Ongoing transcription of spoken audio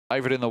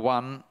Favourite in the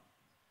 1.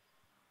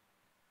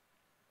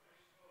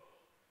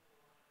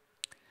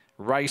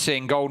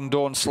 Racing, Golden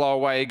Dawn slow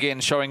away again,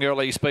 showing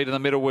early speed in the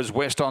middle was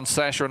West on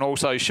Sasha, and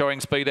also showing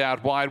speed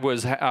out wide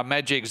was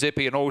Magic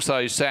Zippy and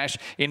also Sash.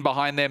 In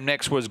behind them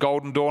next was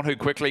Golden Dawn, who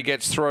quickly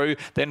gets through,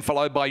 then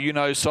followed by You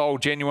Know Soul,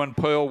 Genuine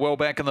Pearl, well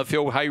back in the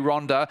field, Hey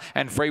Rhonda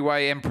and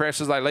Freeway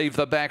Empress as they leave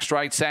the back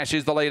straight. Sash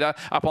is the leader.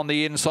 Up on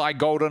the inside,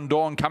 Golden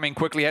Dawn coming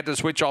quickly, had to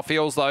switch off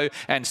heels though,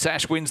 and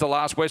Sash wins the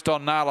last. West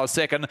on Nala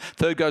second,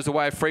 third goes the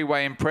way of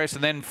Freeway Empress,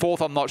 and then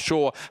fourth I'm not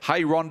sure,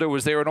 Hey Rhonda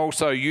was there, and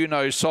also You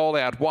Know Soul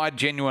out wide,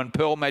 Genuine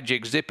Pearl,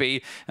 Magic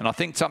Zippy, and I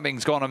think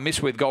something's gone amiss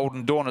with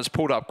Golden Dawn. Has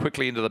pulled up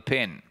quickly into the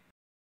pen.